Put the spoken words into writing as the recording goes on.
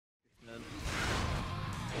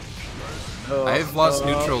I've lost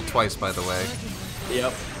neutral twice, by the way.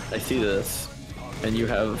 Yep, I see this. And you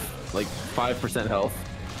have like 5% health.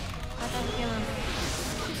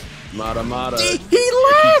 Mata Mata. He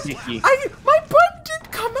lagged! My button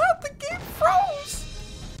didn't come out, the game froze!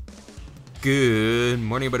 Good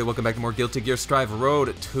morning, everybody. Welcome back to more Guilty Gear Strive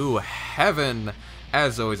Road to Heaven.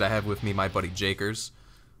 As always, I have with me my buddy Jsocks.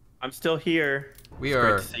 I'm still here. We It's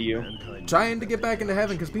are great to see you. trying to get back into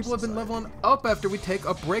heaven because people have been leveling up after we take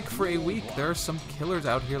a break for a week. There are some killers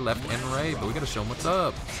out here left and right, but we gotta show them what's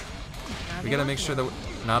up. We gotta make sure that we're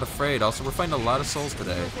not afraid. Also, we're finding a lot of souls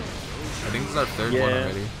today. I think this is our third one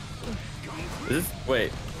already.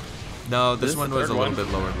 Wait. No, this This one is the was a third little one? bit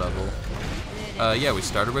lower level. Yeah, we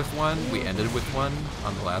started with one, we ended with one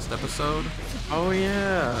on the last episode. Oh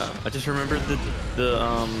yeah. I just remembered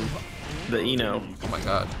the Eno. Oh my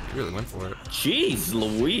god, you really went for it. Jeez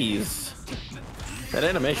Louise. That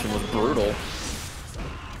animation was brutal.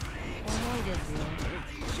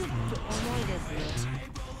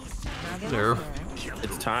 There.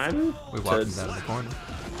 It's time. We walked him down in the corner.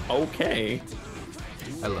 Okay.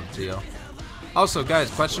 I love Geo. Also, guys,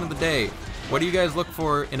 question of the day. What do you guys look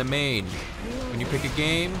for in a main? When you pick a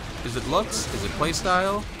game, is it looks? Is it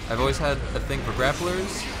playstyle? I've always had a thing for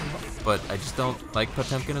grapplers, but I just don't like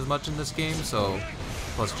Potemkin as much in this game, so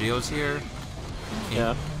plus Geo's here.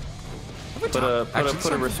 Yeah. Put a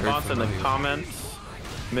response in the comments.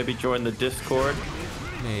 Maybe join the Discord.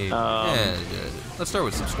 Maybe. Yeah, let's start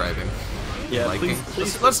with subscribing. Yeah, liking.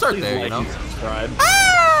 please, Let's start please there, like you know? and subscribe.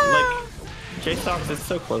 Like, Jsocks is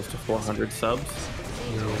so close to 400 subs.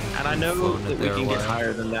 And I know that we can get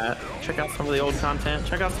higher than that. Check out some of the old content.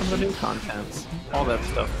 Check out some of the new content. All that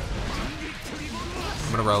stuff.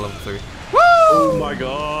 I'm gonna roll level 3. Woo! Oh my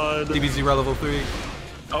god. DBZ roll level 3.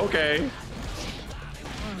 Okay.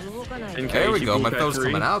 There we go. My foe's three.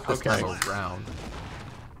 coming out this Okay. time around.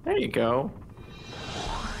 There you go.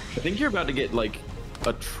 I think you're about to get like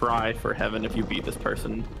a try for heaven if you beat this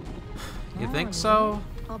person. You think so?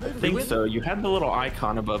 I think so. You had the little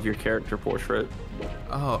icon above your character portrait.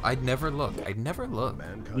 Oh, I'd never look. I'd never look.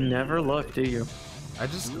 You never look, do you? I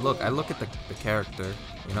just look. I look at the character,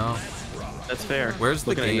 you know? That's fair. Where's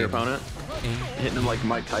the Looking at your game? opponent? Hitting him like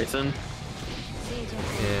Mike Tyson.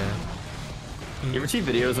 Yeah. You ever see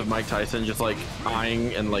videos of Mike Tyson just like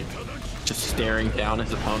eyeing and like just staring down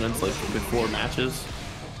his opponents like before matches?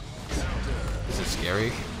 Is it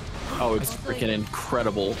scary? Oh, it's freaking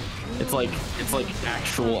incredible. It's like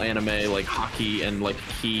actual anime, like hockey and like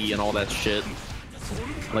Ki and all that shit.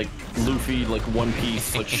 Like Luffy, like One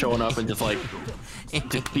Piece, like showing up and just like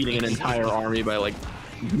defeating an entire army by like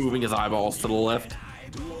moving his eyeballs to the left.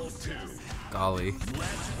 Golly.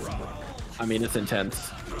 I mean, it's intense.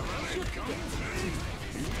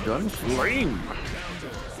 Gun flame.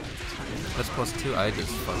 That's +2. I just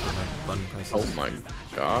fucking have button prices. Oh my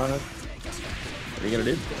god. What are you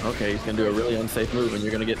gonna do? Okay, he's gonna do a really unsafe move and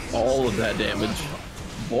you're gonna get all of that damage.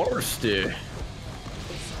 Borsty.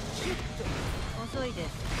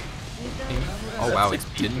 Oh wow, it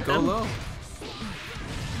didn't go low.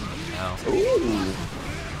 Now. Ooh.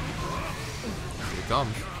 Here it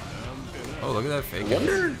comes. Oh, look at that fake. I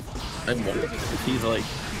wonder if he's like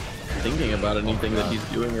thinking about anything that he's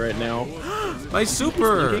doing right now. My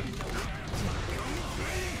super!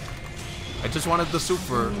 I just wanted the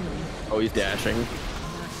super. Oh, he's dashing.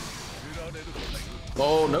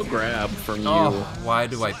 Oh, no grab from you. Oh, why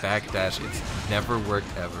do I backdash? It's never worked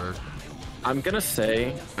ever. I'm gonna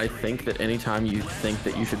say, I think that anytime you think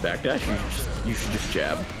that you should backdash, you should just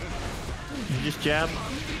jab. You just jab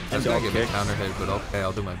I was and gonna dog give a kick. counter hit, but okay,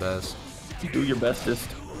 I'll do my best. Do your bestest.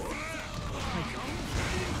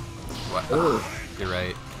 What? Ugh. You're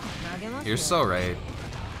right. You're so right.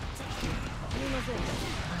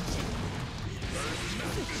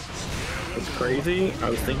 It's crazy. I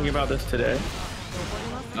was thinking about this today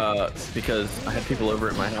because I had people over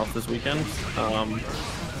at my house this weekend,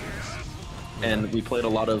 and we played a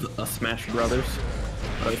lot of Smash Brothers.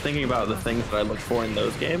 I was thinking about the things that I look for in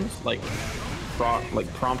those games, like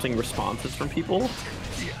prompting responses from people,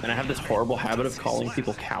 and I have this horrible habit of calling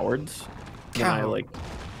people cowards.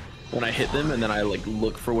 When I hit them, and then I like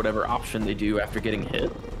look for whatever option they do after getting hit.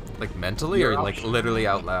 Like mentally or like literally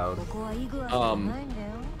out loud?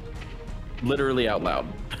 Literally out loud.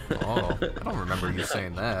 Oh, I don't remember you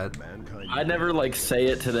saying that. I never like say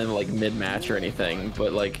it to them like mid-match or anything,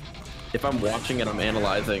 but like if I'm watching and I'm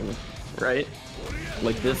analyzing, right?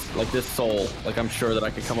 Like this soul, like I'm sure that I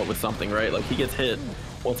could come up with something, right? Like he gets hit,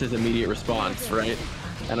 what's his immediate response, right?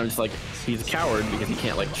 And I'm just like, he's a coward because he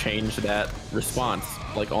can't like change that response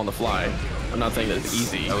like on the fly. I'm not saying that it's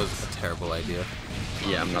easy. That was a terrible idea.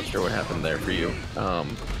 Yeah, I'm not sure what happened there for you.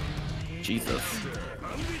 Jesus.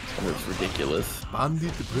 That was ridiculous.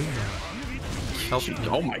 Bandit the Bringer. Help.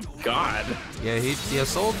 Oh my god. Yeah,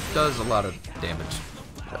 Soul does a lot of damage.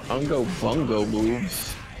 Ungo Bungo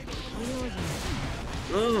moves.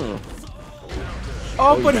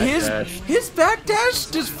 Oh, but his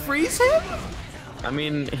backdash just freeze him? I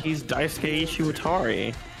mean, he's Daisuke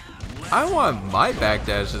Ishiwatari. I want my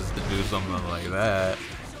backdashes to do something like that.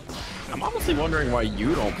 I'm honestly wondering why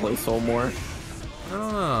you don't play Soul more. I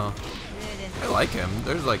don't know. I like him.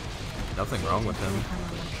 There's like nothing wrong with him.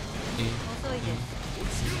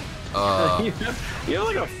 You have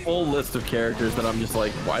like a full list of characters that I'm just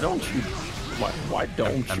like, why don't you? Why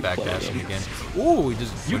don't you? I'm play backdashing them? again. Ooh, he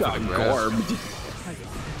just You went got for the grass. garbed.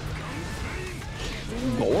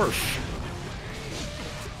 Gorsh.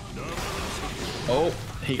 Oh,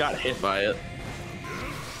 he got hit by it.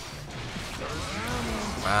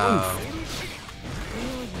 Wow.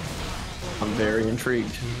 I'm very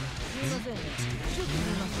intrigued.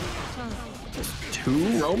 Just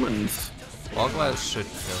 2 Romans. Wall glass should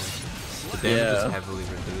kill. The damage is heavily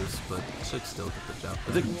reduced, but should still get the job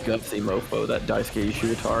It's a gutsy mofo, that Daisuke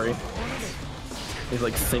Ishiwatari. He's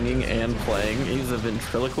like singing and playing. He's a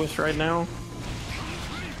ventriloquist right now.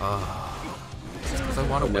 Because I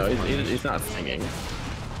want to No, win. he's not singing.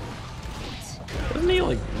 Doesn't he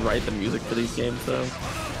like write the music for these games though?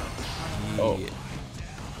 Oh.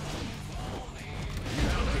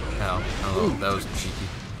 Oh, that was cheeky.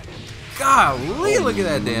 Golly, look at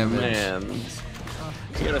that damage. Man.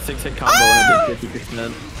 You got a 6-hit combo and a big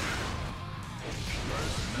 50%.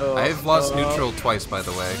 I've lost neutral twice, by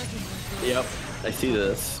the way. Yep, I see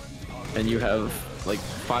this. And you have like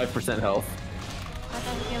 5% health.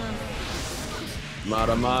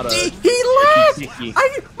 Mata Mata. He lagged!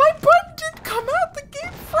 My button didn't come out, the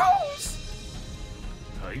game froze!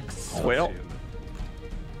 Well.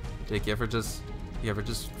 Jake, you ever just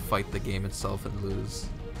fight the game itself and lose?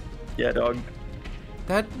 Yeah, dog.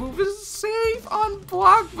 That move is safe on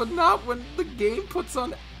block, but not when the game puts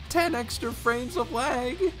on 10 extra frames of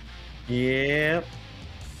lag. Yep.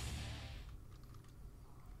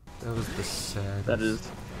 That was the sad. That is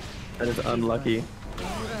unlucky.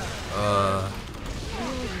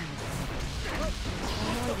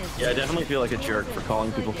 Yeah, I definitely feel like a jerk for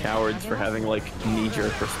calling people cowards for having like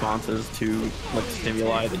knee-jerk responses to like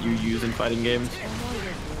stimuli that you use in fighting games.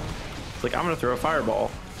 It's like, I'm gonna throw a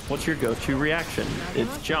fireball. What's your go-to reaction?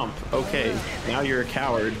 It's jump. Okay, now you're a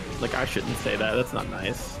coward. Like, I shouldn't say that. That's not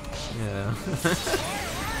nice. Yeah.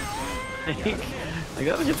 Like,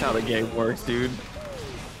 that's just how the game works, dude.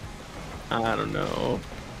 I don't know.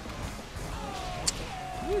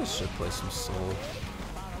 You should play some Soul.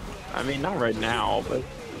 I mean, not right now, but,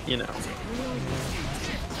 you know.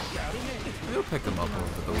 We'll pick him up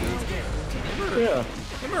over the week. Yeah.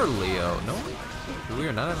 Him or Leo? No, we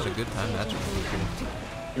are not having a good time matching the weekend.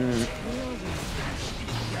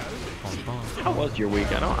 How was your week?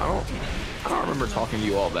 I don't remember talking to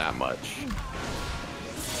you all that much.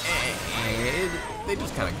 They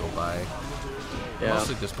just kind of go by. Yeah.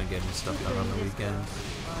 Mostly just been getting stuff done on the weekend.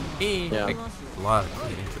 Yeah. Like, a lot of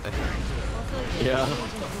cleaning today. Yeah.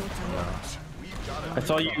 I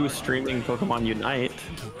saw you streaming Pokemon Unite.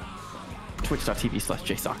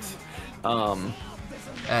 Twitch.tv/Jsocks.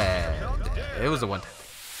 It was a one.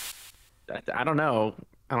 I don't know.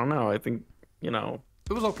 I think, you know.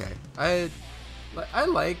 It was okay. I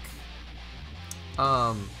like.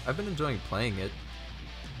 I've been enjoying playing it,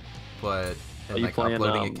 but and like playing,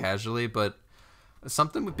 uploading it casually. But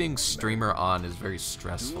something with being streamer on is very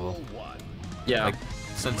stressful. Yeah. Like,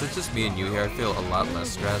 since it's just me and you here, I feel a lot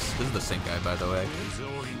less stressed. This is the same guy, by the way.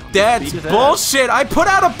 That's bullshit! I put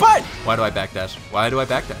out a butt! Why do I backdash? Why do I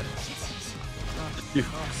backdash?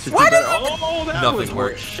 Why did Oh, that Nothing was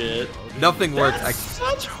worked. horseshit. Nothing worked. That's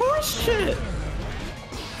such horseshit.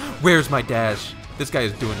 Where's my dash? This guy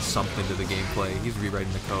is doing something to the gameplay. He's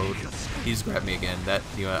rewriting the code. He's grabbed me again. I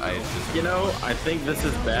think this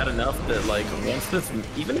is bad enough that like once this,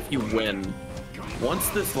 even if you win, once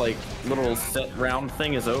this like little set round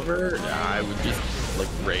thing is over, I would just like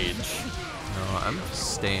rage. No, I'm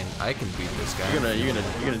staying. I can beat this guy. You're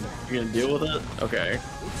gonna deal with it? Okay.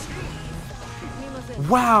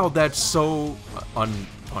 Wow, that's so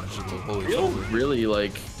unpunishable. Holy I feel shit. really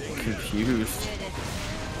like confused.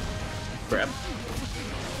 Grab.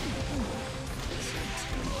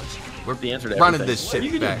 We're The answer to running everything. this shit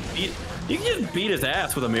you can back. You can just beat his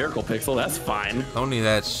ass with a miracle pixel. That's fine. Don't need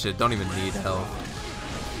that shit. Don't even need help.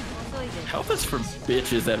 Health is for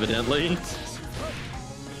bitches, evidently.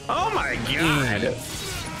 Oh my god.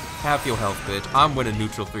 Half your health, bitch. I'm winning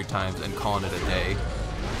neutral 3 times and calling it a day.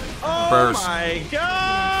 Oh Burst. my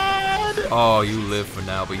god. Oh, you live for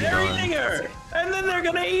now, but you They're done. eating her, and then they're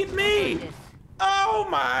gonna eat me. Oh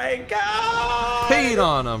my god! Paid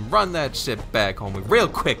on them. Run that shit back, homie, real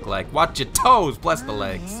quick. Like, watch your toes. Bless the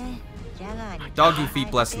legs. Doggy feet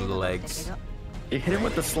blessing the legs. You hit him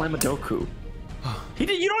with the Slamadoku. You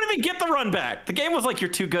don't even get the run back. The game was like, you're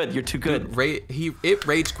too good. You're too good. Dude, it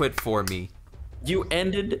rage quit for me. You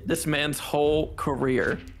ended this man's whole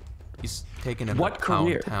career. He's taking him What to Pound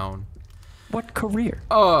career? Town. What career?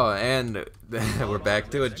 Oh, and we're back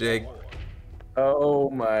to it, Jake. Oh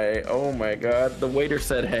my god. The waiter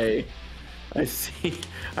said, hey, I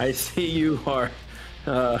see you are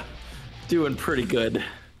doing pretty good.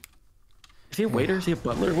 Is he a waiter? Is he a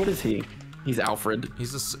butler? What is he? He's Alfred.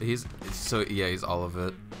 He's all of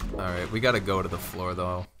it. All right, we gotta go to the floor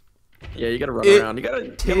though. Yeah, you gotta run around. You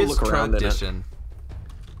gotta look around tradition.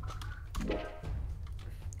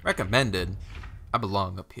 Recommended. I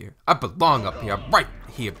belong up here. I belong up here. I'm right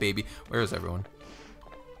here, baby. Where is everyone?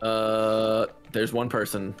 There's one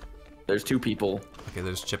person. There's two people. Okay,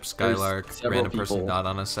 there's Chip Skylark, several random person people. not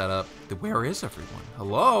on a setup. Where is everyone?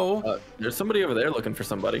 Hello? There's somebody over there looking for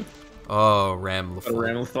somebody. Oh, Ramlethal.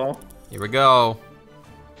 Ramlethal. Here we go.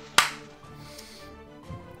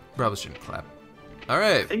 Probably shouldn't clap. All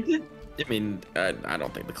right. I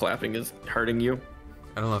don't think the clapping is hurting you.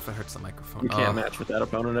 I don't know if it hurts the microphone. You can't match with that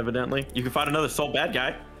opponent, evidently. You can find another soul bad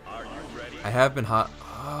guy. I have been hot.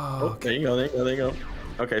 Oh, There you go.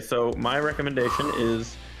 Okay, so my recommendation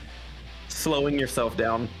is slowing yourself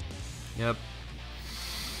down. Yep.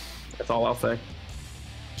 That's all I'll say.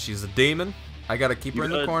 She's a demon. I gotta keep her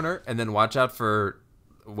in the corner and then watch out for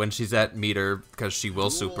when she's at meter because she will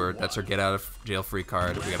super. That's her get out of jail free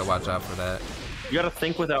card. We gotta watch out for that. You gotta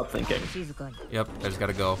think without thinking. Yep, I just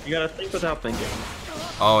gotta go. You gotta think without thinking.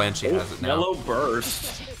 Oh, and she has it now. Yellow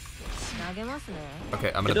burst.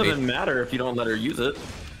 Okay, I'm It gonna doesn't matter if you don't let her use it.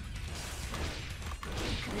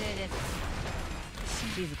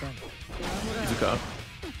 Shizuka.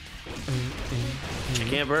 She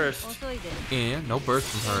can't burst. And no burst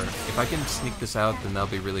from her. If I can sneak this out, then that'll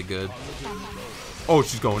be really good. Oh,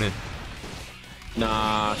 she's going in.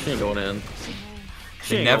 Nah, she ain't going in.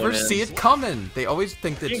 They never see it coming. They always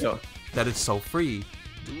think that She ain't that it's so free.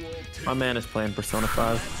 My man is playing Persona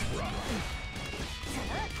 5.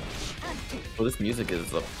 Well, this music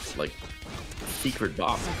is like secret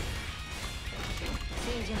boss.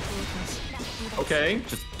 Okay,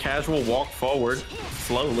 just casual walk forward,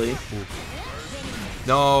 slowly.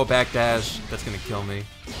 No, backdash. That's gonna kill me.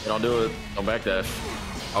 Don't do it. Don't backdash.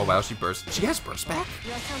 Oh wow, she burst. She has burst back?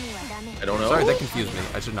 I don't know. Sorry, that confused me.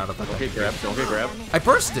 I should not have done Don't that. get grabbed. Don't get grabbed. I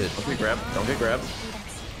bursted. Don't get grabbed. Don't get grabbed.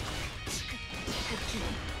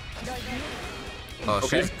 Oh,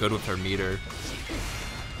 Okay. she's good with her meter.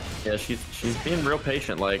 Yeah, she's being real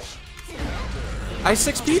patient. Like, I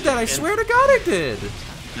 6P'd that. I swear to God, I did.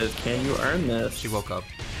 says, can you earn this? She woke up.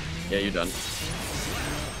 Yeah, you're done.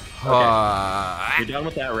 Okay. You're done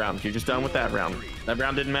with that round. You're just done with that round. That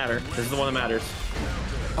round didn't matter. This is the one that matters.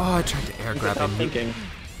 Oh, I tried to air grab Without him. thinking.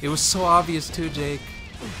 It was so obvious too, Jake.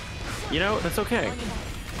 You know, that's okay.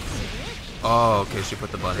 Oh, okay. She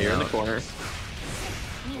put the bunny You're in out. the corner.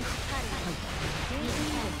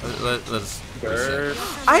 Let's.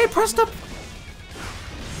 Burst. I pressed up.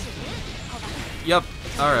 Yep.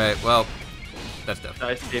 All right. Well, that's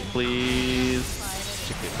definitely. Dice hit, please.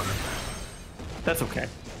 Should be a bunny. That's okay.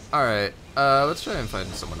 All right. Let's try and find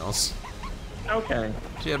someone else. Okay.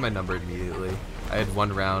 She had my number immediately. I had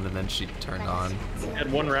one round and then she turned on.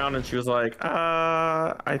 Had one round and she was like,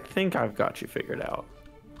 I think I've got you figured out.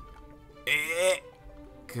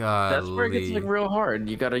 Golly. That's where it gets like real hard.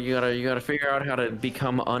 You gotta figure out how to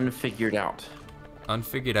become unfigured out.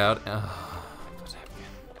 Unfigured out.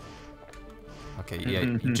 Okay, yeah,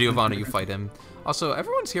 Giovanni, you fight him. Also,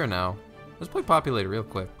 everyone's here now. Let's play Populator real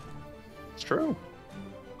quick. It's true.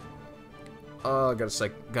 Oh, I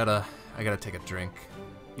gotta take a drink.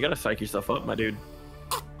 You gotta psych yourself up, my dude.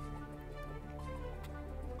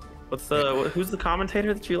 Who's the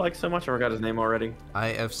commentator that you like so much? I forgot his name already.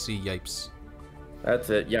 IFC Yipes. That's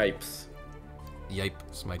it. Yipes.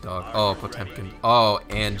 Yipes, my dog. Oh, Potemkin. Oh,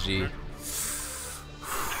 Angie.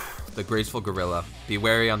 The graceful gorilla. Be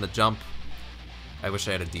wary on the jump. I wish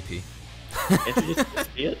I had a DP. Can't you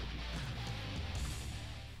just see it?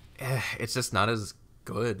 It's just not as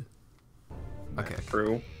good. Okay.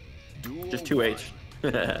 True. Just 2H.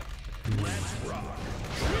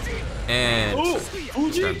 And Ooh,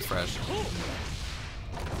 starting fresh.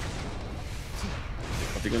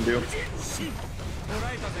 What's he gonna do?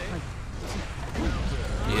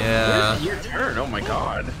 Yeah. Your turn. Oh my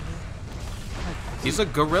god. He's a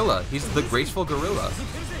gorilla. He's the graceful gorilla.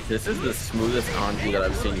 This is the smoothest Anji that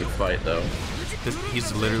I've seen you fight, though.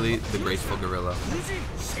 He's literally the graceful gorilla.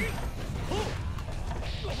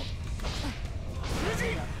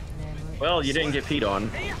 Well, you didn't get peed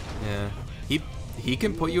on. Yeah. He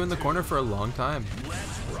can put you in the corner for a long time.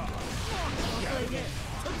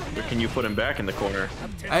 But can you put him back in the corner?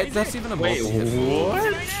 That's even a Wait, multi-hit.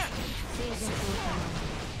 what?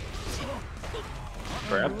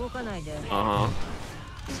 Grab? Uh-huh.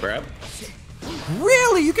 Grab?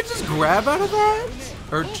 Really? You can just grab out of that?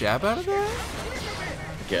 Or jab out of that?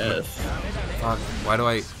 Guess. Fuck. Why do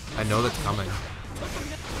I know that's coming.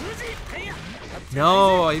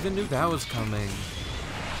 No, I even knew that was coming.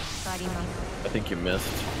 I think you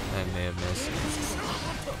missed. I may have missed.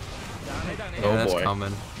 Yeah, Oh that's boy.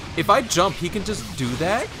 coming. If I jump, he can just do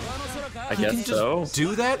that? I He can guess just so.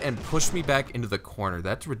 do that and push me back into the corner.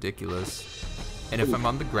 That's ridiculous. And if I'm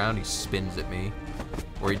on the ground, he spins at me.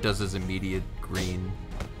 Or he does his immediate green.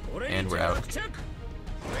 And we're out.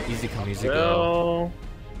 Easy come, easy go. Well,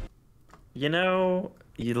 you know,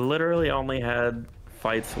 you literally only had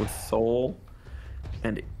fights with Soul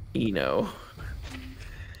and Eno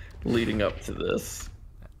leading up to this.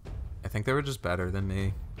 I think they were just better than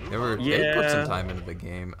me. They put some time into the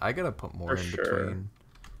game. I gotta put more in between.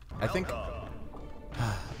 I think I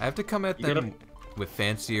have to come at them with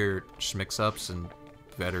fancier schmix-ups and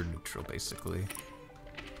better neutral, basically.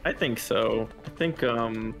 I think so. I think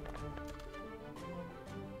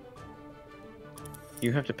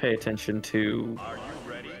you have to pay attention to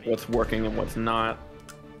what's working and what's not.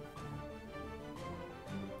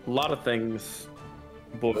 A lot of things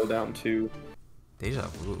boil down to... Deja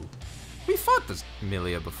vu. We fought this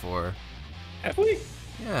Milia before. Have we?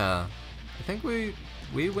 Yeah. I think we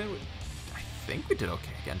went. I think we did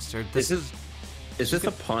okay against her. Is this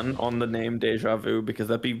a pun on the name Deja Vu? Because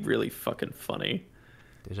that'd be really fucking funny.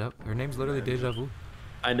 Her name's literally Deja Vu.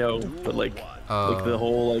 I know, but like the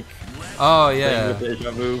whole like. Oh yeah. Thing with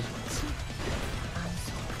Deja Vu.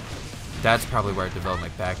 That's probably where I developed my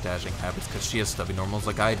backdashing habits, because she has stubby normals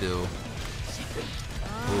like I do.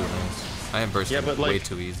 Ooh, nice. I am bursting way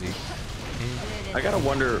too easy. I gotta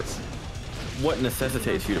wonder what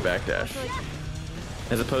necessitates you to backdash,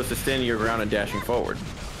 as opposed to standing your ground and dashing forward.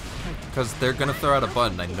 Because they're gonna throw out a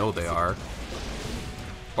button, I know they are.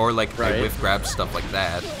 Or like I whiff grab stuff like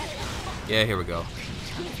that. Yeah, here we go.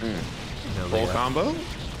 Full combo?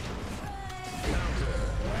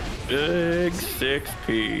 Big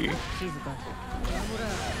 6P.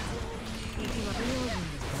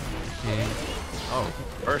 Oh,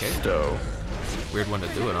 Bursto. Weird one to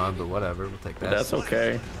do it on, but whatever, we'll take that. That's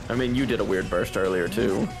okay. I mean, you did a weird burst earlier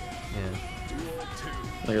too. Yeah.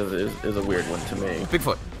 Like, it was a weird one to me.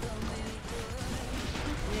 Bigfoot.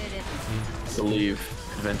 I believe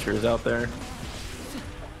adventure is out there.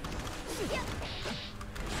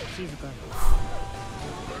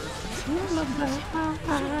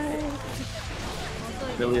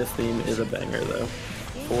 Milia's theme is a banger though.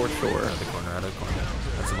 For sure. Out of the corner, out of the corner.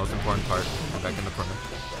 That's the most important part. I'm back in the corner.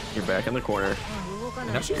 You're back in the corner.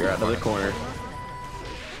 You're out of the corner.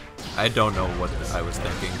 I don't know what I was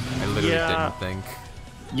thinking. I literally didn't think.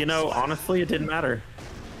 You know, honestly, it didn't matter.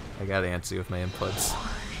 I got antsy with my inputs.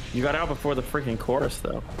 You got out before the freaking chorus,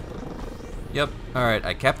 though. Yep. Alright,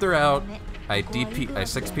 I kept her out. I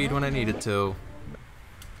 6P'd when I needed to.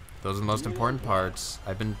 Those are the most important parts.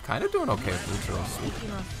 I've been kind of doing okay with neutrals.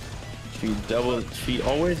 She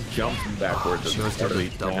always jumps backwards. She always does a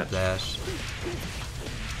double dash.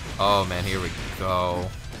 Oh man, here we go.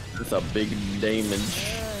 That's a big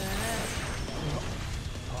damage.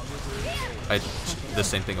 The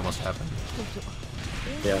same thing almost happened.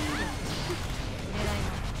 Yeah.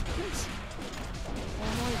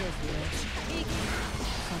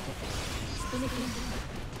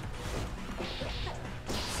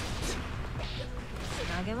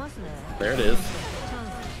 There it is.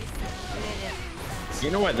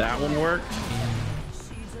 You know why that one worked?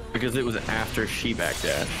 Because it was after she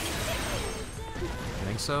backdashed. I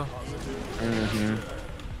think so. Mm-hmm.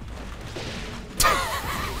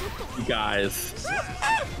 You guys.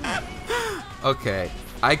 Okay,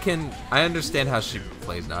 I understand how she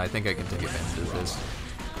plays now. I think I can take advantage of this.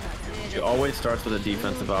 She always starts with a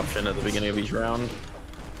defensive option at the beginning of each round.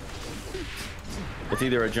 It's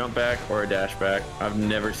either a jump back or a dash back. I've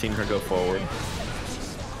never seen her go forward.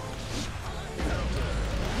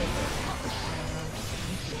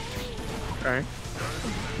 Alright.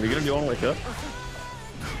 Are you gonna do all the way up?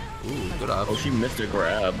 Ooh, good up. Oh, she missed a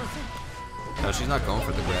grab. No, she's not going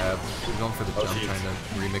for the grab. She's going for the jump, trying to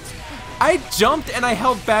remix. I jumped and I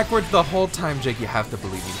held backwards the whole time, Jake. You have to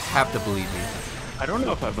believe me. You have to believe me. I don't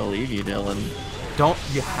know if I believe you, Dylan. Don't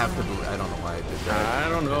you have to believe? I don't know why I did that. I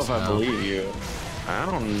don't know if I believe you. I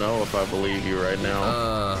don't know if I believe you right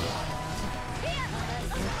now.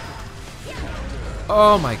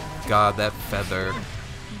 Oh my god, that feather.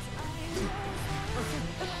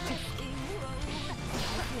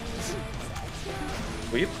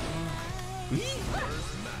 Weep.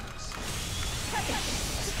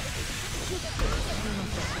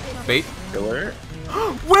 Bait. Killer.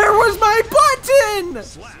 Where was my button?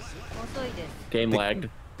 Game lagged.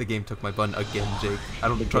 The game took my button again, Jake. I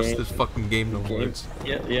don't trust this fucking game no more.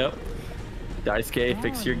 Yep. Daisuke,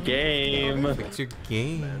 fix your game. Fix your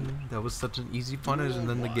game. That was such an easy punish, and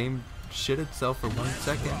then the game shit itself for 1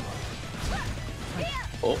 second.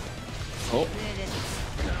 Oh.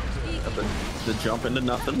 The jump into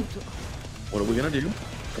nothing. What are we gonna do?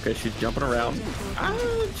 Okay, she's jumping around.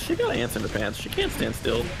 She got ants in her pants. She can't stand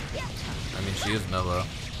still. I mean, she is mellow.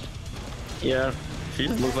 Yeah, she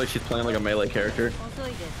just looks like she's playing like a melee character.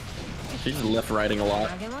 She's left riding a lot.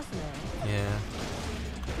 Yeah.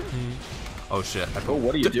 Oh shit.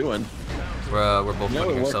 What are you doing? We're both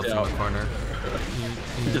putting ourselves in the corner.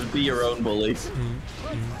 Just be your own bully.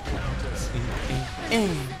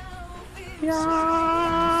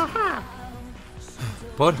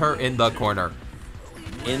 Put her in the corner.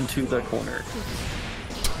 Into the corner.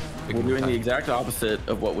 We're doing the exact opposite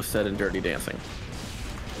of what was said in Dirty Dancing.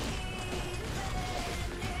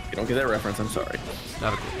 You don't get that reference, I'm sorry.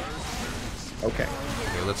 Not a clue. Okay.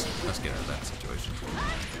 Okay, let's get out of that situation.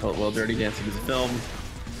 Well, Dirty Dancing is a film,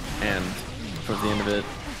 and towards the end of it,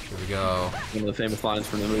 here we go. One of the famous lines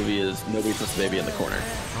from the movie is, "Nobody puts a baby in the corner."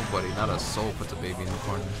 Nobody, not a soul puts a baby in the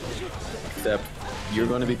corner. Except, you're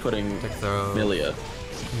going to be putting Milia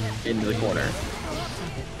into the corner.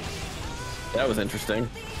 That was interesting.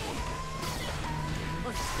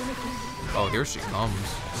 Oh, here she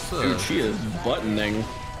comes. Dude, she is buttoning.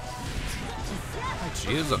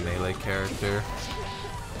 She is a melee character.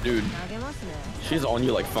 Dude, she's on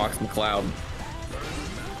you like Fox McCloud.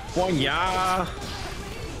 Wanya!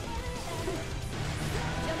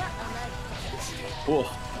 Oh.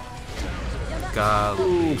 Golly.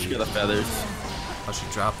 Ooh, she got the feathers. Oh,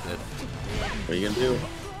 she dropped it. What are you gonna do?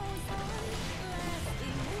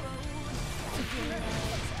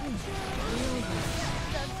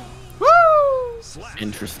 Woo!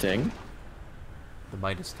 Interesting. The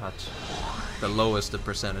Midas touch. The lowest of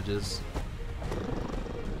percentages.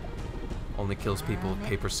 Only kills people with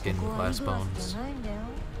paper skin and glass bones.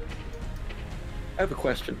 I have a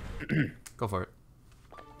question. Go for it.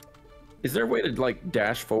 Is there a way to like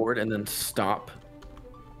dash forward and then stop,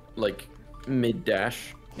 like mid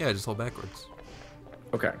dash? Yeah, just hold backwards.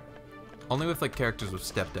 Okay. Only with like characters with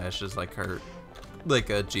step dashes, like her, like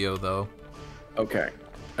a Geo though. Okay.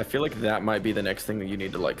 I feel like that might be the next thing that you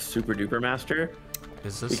need to like super duper master.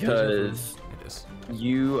 Is this because it is.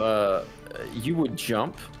 You would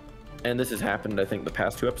jump, and this has happened I think the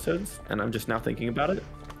past 2 episodes, and I'm just now thinking about it.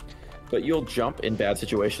 But you'll jump in bad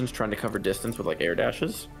situations trying to cover distance with like air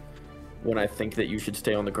dashes, when I think that you should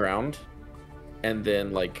stay on the ground and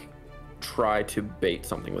then like try to bait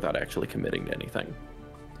something without actually committing to anything.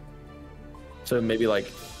 So maybe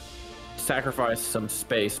like sacrifice some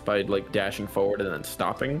space by like dashing forward and then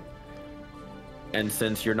stopping. And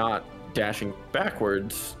since you're not dashing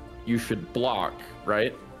backwards, you should block,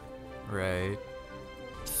 right? Right.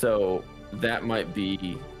 So that might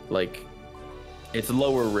be like, it's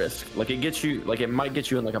lower risk. Like it gets you, like it might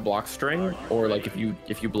get you in like a block string, or like if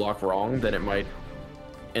you block wrong, then it might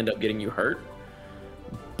end up getting you hurt.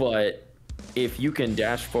 But if you can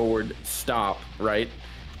dash forward, stop, right,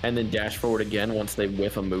 and then dash forward again once they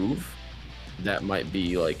whiff a move, that might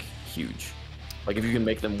be like huge. Like if you can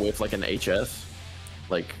make them whiff like an HS,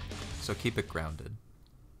 like. So keep it grounded.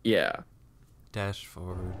 Yeah. Dash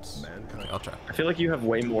forwards. Okay, I'll try. I feel like you have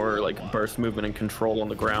way more like burst movement and control on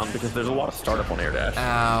the ground because there's a lot of startup on air dash.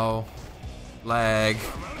 Ow. Lag.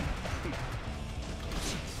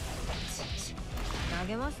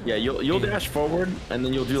 Yeah, you'll dash forward and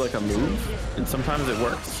then you'll do like a move, and sometimes it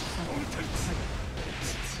works.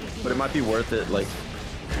 But it might be worth it, like.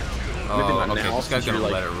 Oh, okay. Now, This guy's gonna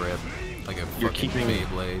like, let it rip like a you're fucking keeping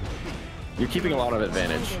Beyblade. You're keeping a lot of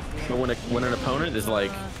advantage, but when an opponent is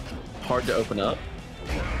like hard to open up,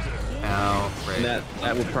 Ow. Right.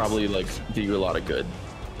 that would probably like do you a lot of good.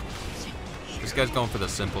 This guy's going for the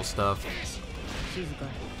simple stuff.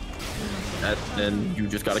 Then you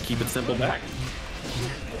just got to keep it simple back.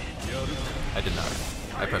 I did not.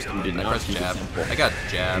 I pressed. You did I not pressed keep it jab. simple. I got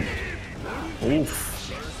jabbed. Oof.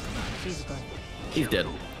 He's dead.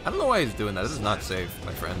 I don't know why he's doing that. This is not safe,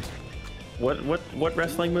 my friend. What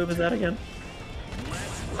wrestling move is that again?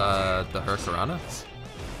 The Hurricanrana?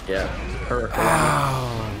 Yeah. Hurricane.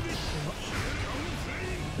 Ow.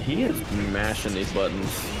 He is mashing these buttons.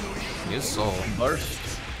 He is Soul. Burst.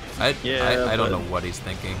 I don't but- know what he's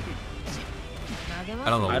thinking. I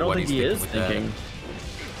don't know I don't what think he's he thinking is with thinking.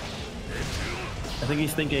 I think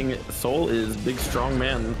he's thinking Soul is big strong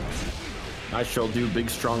man. I shall do big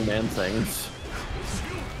strong man things.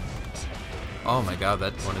 that. Oh my god,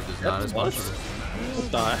 that one is not as much of it.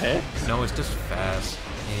 What the heck? No, it's just fast.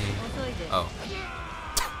 Oh.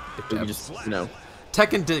 Dick We jab. just, you know.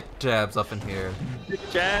 Tekken dick jabs up in here.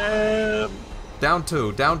 Jab. Down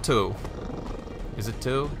 2, down 2. Is it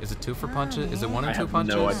 2? Is it 2 for punches? Is it 1 I and 2 have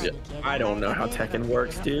punches? no idea. I don't know how Tekken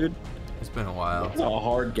works, dude. It's been a while. It's a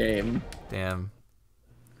hard game. Damn.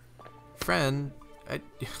 Friend,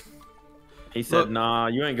 He said, Look. nah,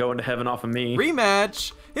 you ain't going to heaven off of me.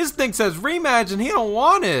 rematch? His thing says rematch and he don't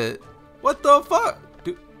want it. What the fuck?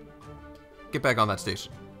 Dude, get back on that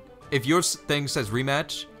station. If your thing says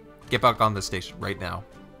rematch, get back on the station right now.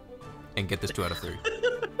 And get this 2 out of 3.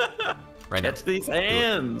 Right now. Catch these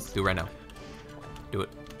hands. Do it right now. Do it.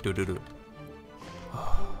 Do it.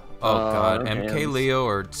 Oh god. MK hands. Leo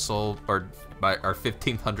or Soul or our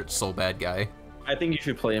 1500 Soul bad guy. I think you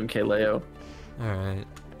should play MK Leo. Alright.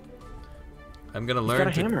 I'm gonna He's learn got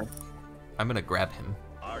a to hammer. I'm gonna grab him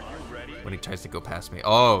when he tries to go past me.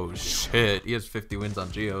 Oh shit, he has 50 wins on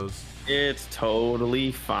Geos. It's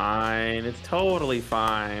totally fine. It's totally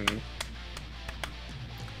fine.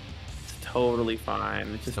 It's totally fine.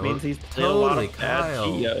 It just means he's played a lot of bad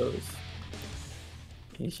Kyle. Geos.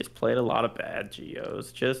 He's just played a lot of bad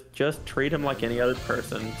Geos. Just treat him like any other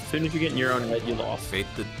person. As soon as you get in your own head, you lost. Bait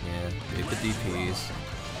the DPs.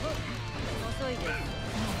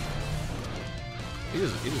 He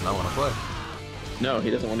does not want to play. No, he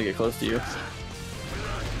doesn't want to get close to you.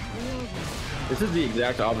 This is the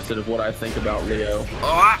exact opposite of what I think about Leo,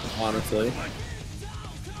 honestly.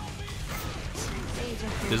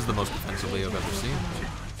 This is the most defensive Leo I've ever seen.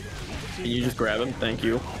 Can you just grab him? Thank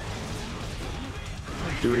you.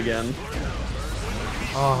 Do it again.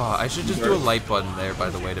 Oh, I should just do a light button there, by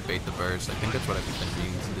the way, to bait the burst. I think that's what I've been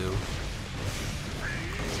meaning to do.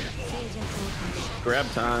 Grab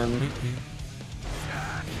time.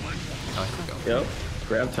 Oh, here we go. Yep.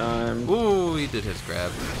 Grab time. Ooh, he did his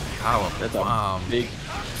grab. Ow, That's bomb. a big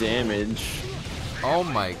damage. Oh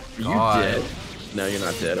my You god. dead? No, you're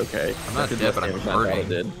not dead. Okay. I'm not That's dead, the but I'm damage I thought it hurting.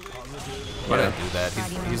 did. Why'd I Yeah. do that?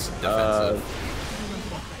 He's defensive.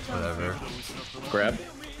 Whatever. Grab.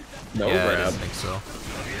 No Yeah, I grab. didn't think so.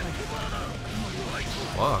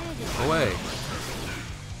 Walk. Away.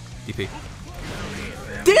 DP.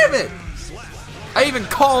 Damn it! I even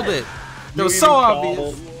called it! That was so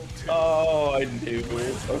obvious. Oh, I knew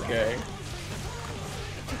it. Okay.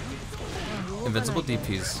 Invincible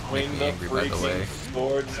DPs make Win me the angry, by the way. freaking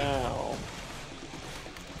sword now.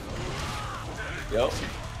 Yep.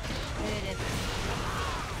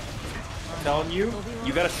 I'm telling you,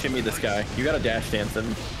 you gotta shimmy this guy. You gotta dash dance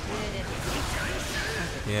him.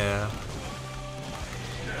 Yeah.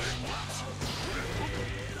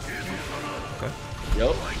 Okay.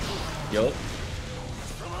 Yup. Yup.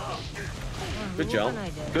 Good jump.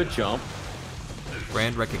 Good jump.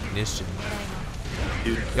 Brand recognition.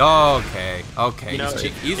 Dude, Okay. Okay. You know,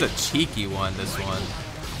 He's a cheeky one, this one.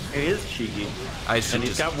 he is cheeky. I should And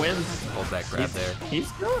he's just got wins. hold that grab there. He's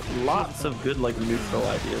got lots of good, like, neutral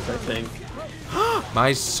ideas, I think.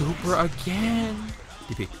 My super again.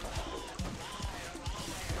 DP.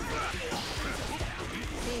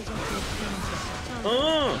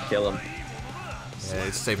 Kill him. Yeah,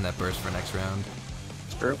 he's saving that burst for next round.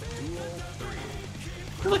 It's true.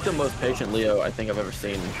 You're like the most patient Leo I think I've ever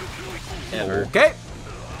seen. Ever. Okay.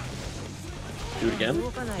 Do it again.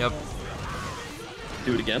 Yep.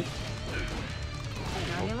 Do it again.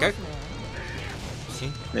 Okay.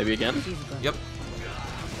 Maybe again. Yep.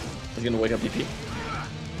 He's gonna wake up DP.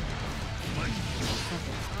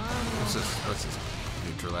 Let's just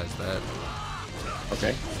neutralize that.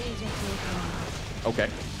 Okay. Okay.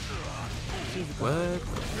 What?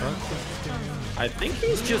 I think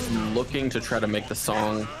he's just looking to try to make the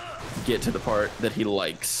song get to the part that he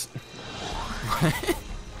likes.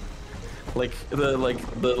 like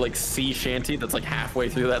the sea shanty that's like halfway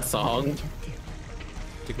through that song.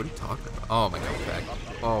 Dude, what are you talking about? Oh my god, we're back.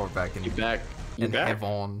 Oh, we're back in, You back. You back.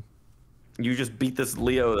 heaven. You just beat this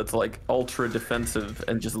Leo that's like ultra defensive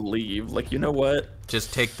and just leave. Like, you know what?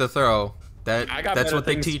 Just take the throw. I got That's better what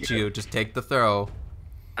they things to teach do. you. Just take the throw.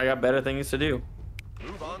 I got better things to do.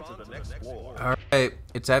 All right,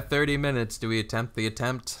 it's at 30 minutes. Do we attempt the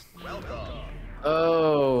attempt?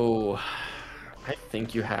 Oh, I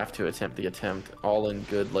think you have to attempt the attempt. All in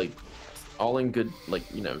good, like,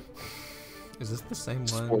 you know. Is this the same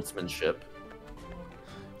one? Sportsmanship.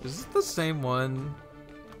 Is this the same one?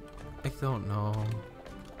 I don't know.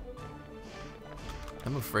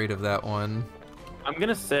 I'm afraid of that one. I'm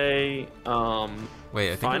gonna say,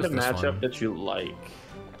 Wait, I think find a it was this matchup one. that you like.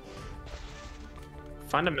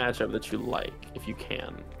 Find a matchup that you like, if you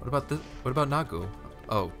can. What about this? What about Nagu?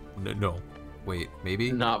 Oh, no. Wait,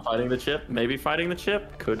 maybe? Not fighting the chip. Maybe fighting the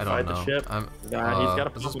chip. Could I don't fight know. the chip. I'm, He's got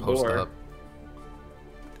a let's just pop post door. up.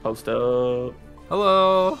 Post up.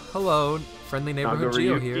 Hello, hello, friendly neighborhood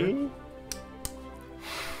Geo here. Nagoriyuki?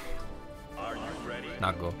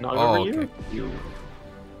 Nagu. Oh, Nagoriyuki? okay.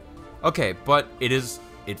 Okay, but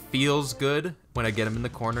it feels good when I get him in the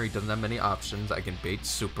corner. He doesn't have many options. I can bait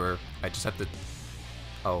super. I just have to.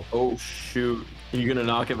 Oh. Oh shoot! Are you gonna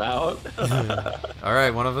knock him out? All right,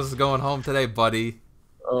 one of us is going home today, buddy.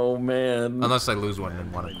 Oh man. Unless I lose one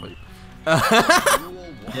and want to quit.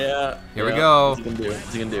 Yeah. Here we go. What's he gonna do?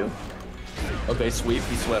 What's he gonna do? Okay, sweep.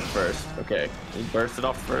 He swept first. Okay. He bursted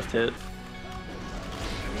off the first hit.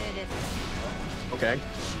 Okay.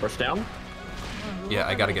 First down. Yeah,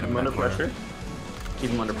 I gotta get Keep him him in under that corner. pressure. Keep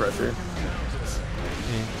him under pressure.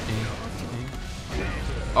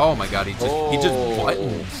 Oh my god, he just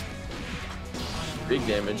buttons. Big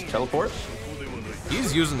damage. Teleport.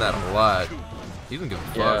 He's using that a lot. He doesn't give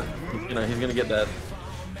a Yeah. fuck. He's gonna get that.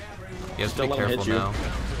 He has to Still be let him careful hit you. now.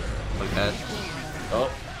 Like that. Oh.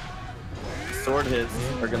 Sword hits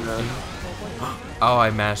are gonna. Oh, I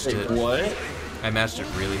mashed Wait, it. what? I mashed it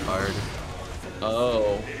really hard.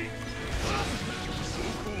 Oh.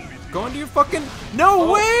 Go into your fucking. No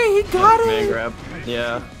way! He got Man it! grab.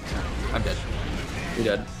 Yeah. I'm dead. You're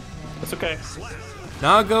dead. That's okay.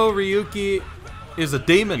 Nago Ryuki is a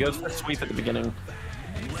demon. He goes for a sweep at the beginning.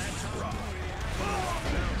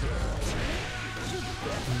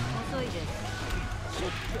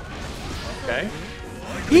 Okay.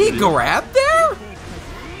 He grabbed there?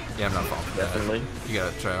 Yeah, I'm not falling for that. Definitely. You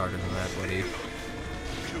gotta try harder than that, buddy.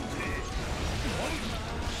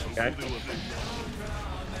 Okay.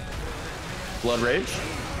 Blood Rage.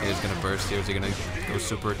 He's gonna burst here. Is he gonna go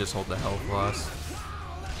super, just hold the health loss?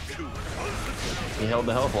 He held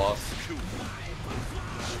the health loss.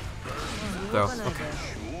 Go. Okay.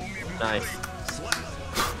 Nice.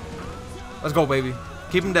 Let's go, baby.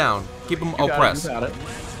 Keep him down. Keep him You got it, oppressed. you got it.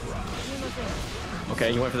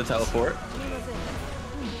 Okay, you went for the teleport.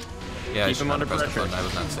 Yeah, I Keep should him not under press the pressure. button. I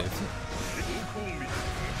was not safe.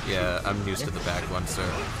 Yeah, I'm used to the back one, sir.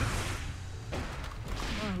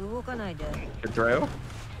 Good throw.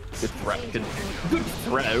 Good throw. Good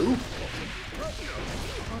throw.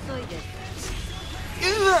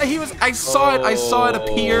 He was. I saw it. I saw it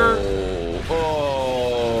appear.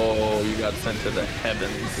 Oh, you got sent to the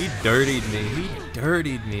heavens. He dirtied me. He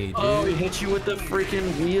dirtied me, dude. Oh, he hit you with the freaking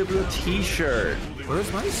Weeaboo t-shirt.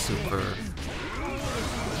 Where's my super?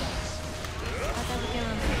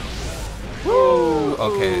 Woo!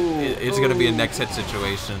 Okay, it's gonna be a next hit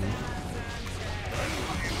situation.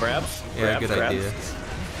 Grabs? Yeah, Grabs, good grabs. idea.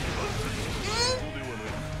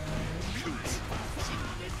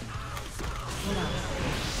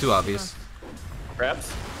 Too obvious.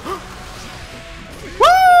 Grabs. Woo!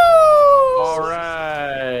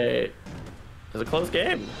 Alright. It's a close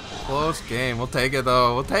game. Close game. We'll take it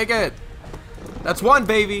though. We'll take it. That's one,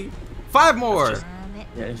 baby. 5 more.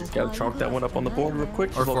 Yeah, you just gotta chalk that one up on the board real quick.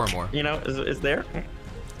 Or Just 4 look, more. You know, is there?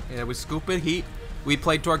 Yeah, we scoop it. We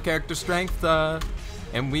played to our character strength,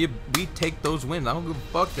 and we take those wins. I don't give a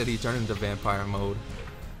fuck that he turned into vampire mode.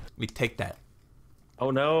 We take that. Oh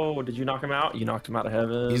no, did you knock him out? You knocked him out of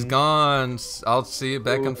heaven. He's gone. I'll see you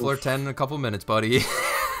back on floor 10 in a couple minutes, buddy.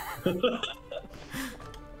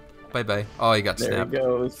 Bye bye. Oh, he got There snapped. he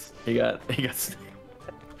goes. He got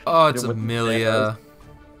Oh, it's With the Amelia.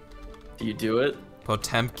 Do you do it?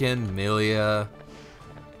 Potemkin, Amelia.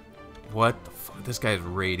 What the fuck? This guy's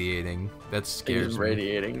radiating. That scares He's me.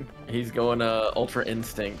 radiating. He's going Ultra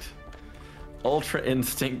Instinct. Ultra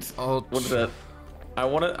Instinct. Oh, What is that? I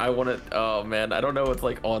want it. Oh man, I don't know what's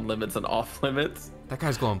like on limits and off limits. that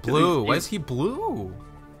guy's glowing blue. he's- Why is he blue?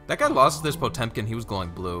 That guy lost this Potemkin. He was glowing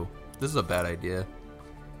blue. This is a bad idea.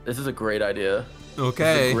 This is a great idea.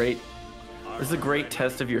 Okay. This is a great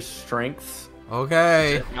test of your strengths.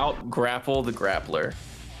 Okay. Out grapple the grappler.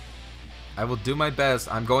 I will do my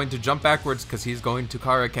best. I'm going to jump backwards because he's going to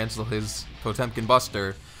Kara cancel his Potemkin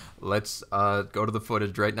Buster. Let's go to the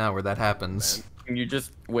footage right now where that happens. Can you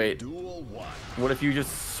just wait? What if you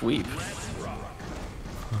just sweep?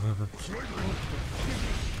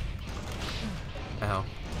 Ow.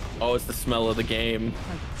 Oh, it's the smell of the game.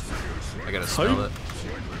 I gotta smell it.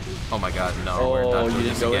 Oh my god, no. We're Oh, not you doing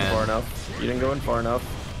didn't this go in again. far enough. You didn't go in far enough.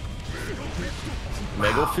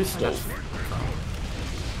 Mega Fisto.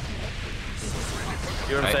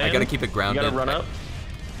 You know what I'm saying? I gotta keep it grounded. You gotta run up.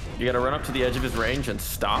 You gotta run up to the edge of his range and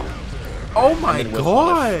stop. Oh my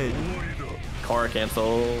god! Car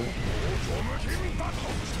cancel.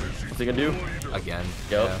 What's he gonna do? Again.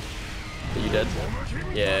 Yep. Yeah. Are you dead?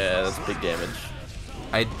 Yeah, that's big damage.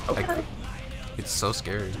 I it's so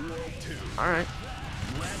scary. Alright.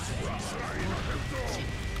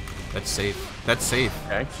 That's safe. That's safe.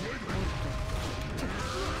 Okay.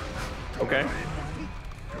 Okay.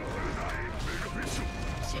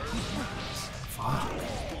 Fuck.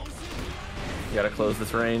 You gotta close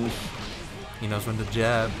this range. He knows when to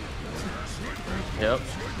jab. Yep.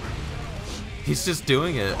 He's just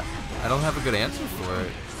doing it. I don't have a good answer for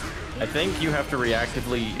it. I think you have to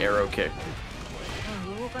reactively arrow kick.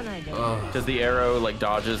 Ugh. Because the arrow like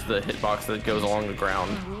dodges the hitbox that goes along the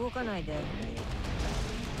ground.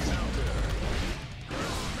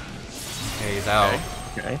 Okay, he's out.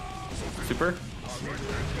 Okay. Super.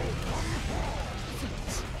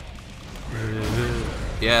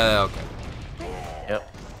 Yeah, okay.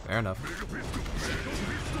 Yep. Fair enough.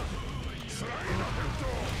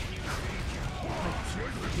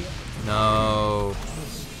 No.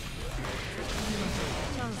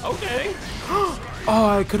 Okay. Oh,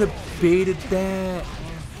 I could have baited that.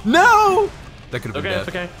 No! That could have been Okay, death.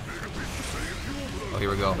 it's okay. Oh, here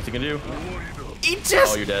we go. What's he gonna do? He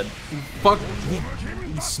just Oh, you're dead. fuck. He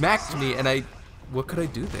smacked me, and I. What could I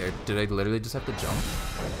do there? Did I literally just have to jump?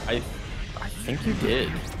 I think you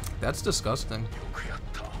did. That's disgusting.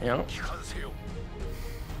 Yep.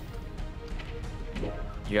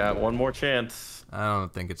 You got one more chance. I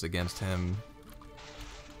don't think it's against him.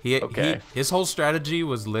 Okay. His whole strategy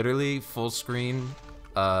was literally full screen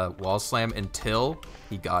wall slam until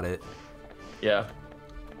he got it. Yeah.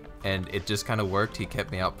 And it just kind of worked. He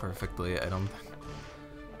kept me out perfectly. I don't.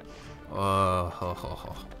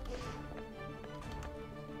 Oh.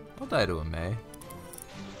 I'll die to a May.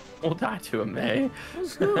 We'll die to a May.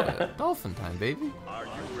 Let's do it. Dolphin time, baby.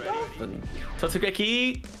 Dolphin.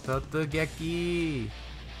 Totsugeki. Totogeki.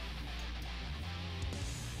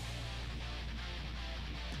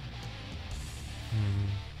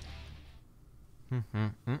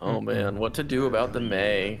 Oh man, what to do about the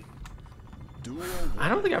May? I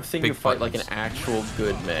don't think I've seen you fight like an actual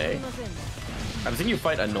good May. I've seen you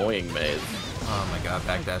fight annoying Mays. Oh my god,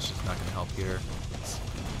 backdash is not gonna help here.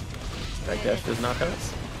 Backdash does not help.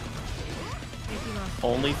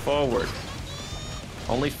 Only forward.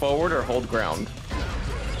 Only forward or hold ground.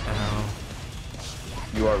 Ow.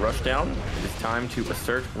 You are rush down. It is time to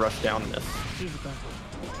assert rush downness.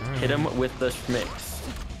 Hit him with the schmicks.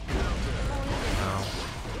 Ow.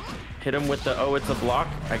 Hit him with the, oh, it's a block.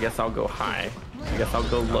 I guess I'll go high. I guess I'll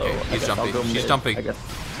go low. Okay, I he's guess jumping. I'll go She's mid. jumping. I guess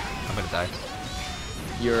I'm gonna die.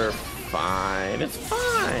 you're fine. It's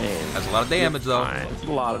fine. That's a lot of damage, though. Fine. It's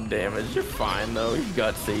a lot of damage. You're fine, though. You're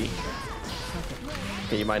gutsy.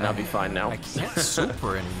 Okay, you might not be fine now. I can't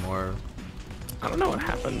super anymore. I don't know what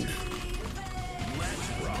happened.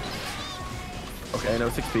 Okay, no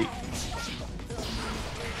 6 feet.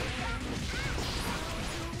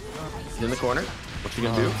 He's in the corner. What you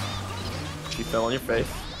gonna do? She fell on your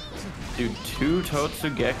face. Dude, 2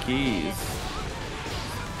 Totsugekis.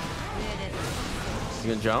 You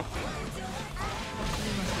gonna jump?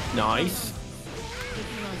 Nice.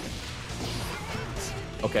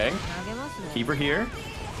 Okay. Keep her here.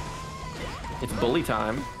 It's bully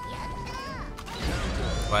time.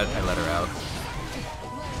 Why did I let her out?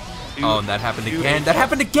 Dude, Oh, and that happened dude, again. That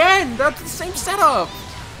happened again! That's the same setup!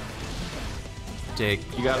 Jake,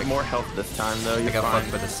 You got more health this time, though. You're I got fine.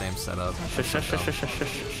 fucked by the same setup. Shush, shush, shush, shush, shush,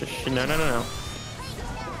 shush, shush. No, no, no, no.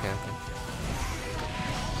 Okay.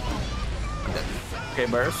 I'm dead. Okay,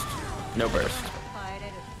 burst. No burst.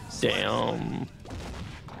 Damn.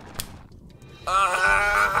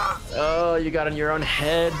 Oh, you got in your own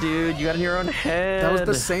head, dude. You got in your own head. That was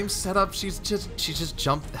the same setup. She just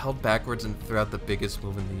jumped, held backwards, and threw out the biggest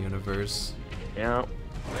move in the universe. Yeah.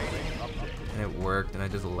 And it worked, and I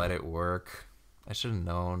just let it work. I should have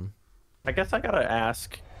known. I guess I gotta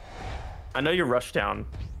ask. I know you're rush down,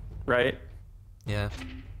 right? Yeah.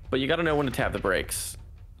 But you gotta know when to tap the brakes.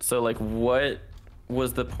 So, like, what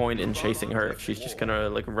was the point in chasing her if she's just gonna,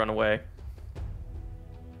 like, run away?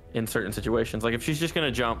 In certain situations. Like, if she's just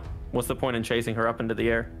gonna jump, what's the point in chasing her up into the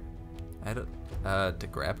air? I don't. To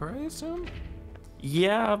grab her, I assume?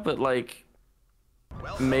 Yeah, but, like,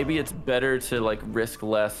 maybe it's better to, like, risk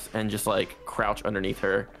less and just, like, crouch underneath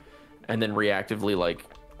her and then reactively, like,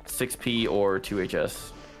 6P or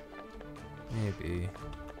 2HS. Maybe.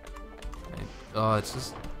 Oh, it's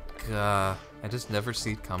just. I just never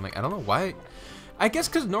see it coming. I don't know why. I guess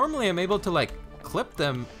because normally I'm able to, like, clip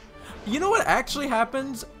them. You know what actually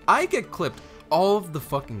happens? I get clipped all of the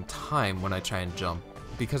fucking time when I try and jump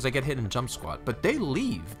because I get hit in jump squat, but they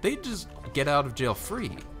leave. They just get out of jail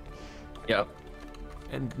free. Yep.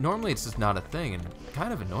 And normally it's just not a thing, and it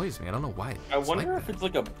kind of annoys me. I don't know why. I wonder if it's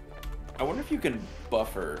like a. I wonder if you can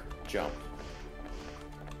buffer jump.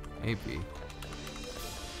 Maybe.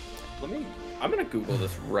 I'm gonna Google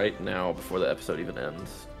this right now before the episode even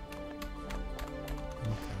ends.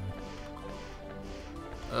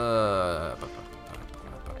 Okay.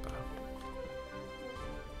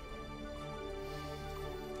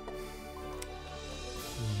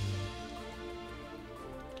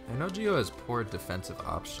 I know Gio has poor defensive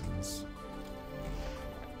options.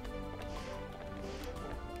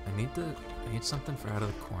 I need something for out of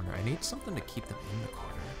the corner. I need something to keep them in the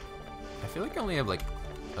corner. I feel like I only have like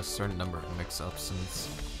a certain number of mix-ups, and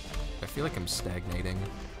I feel like I'm stagnating.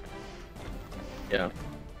 Yeah.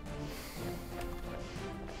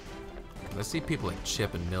 I see people like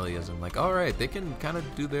Chip and Millias, I'm like, alright, they can kind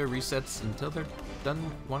of do their resets until they're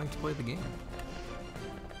done wanting to play the game.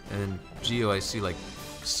 And Gio, I see like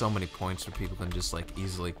so many points where people can just like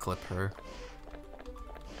easily clip her.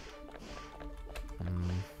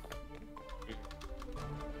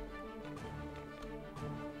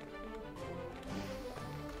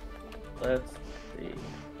 Let's see.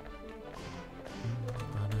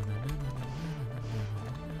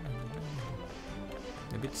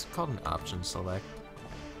 Maybe it's called an option select.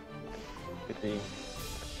 Could be.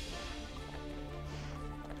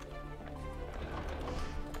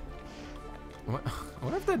 What? I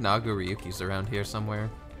wonder if that Nago Ryuki's around here somewhere.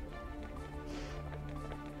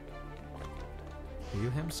 Are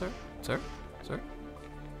you him, sir? Sir? Sir?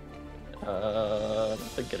 I don't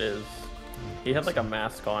think it is. He had like a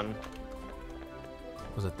mask on.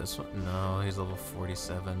 Was it this one? No, he's level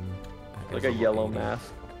 47. Like a yellow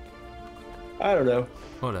mask. I don't know.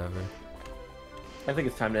 Whatever. I think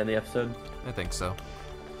it's time to end the episode. I think so.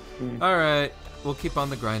 Alright, we'll keep on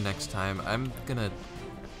the grind next time.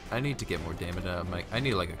 I need to get more damage out of my... I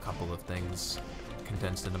need like a couple of things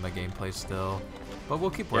condensed into my gameplay still. But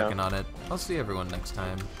we'll keep working on it. I'll see everyone next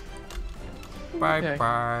time.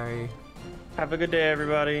 Bye-bye. Have a good day,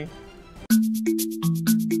 everybody.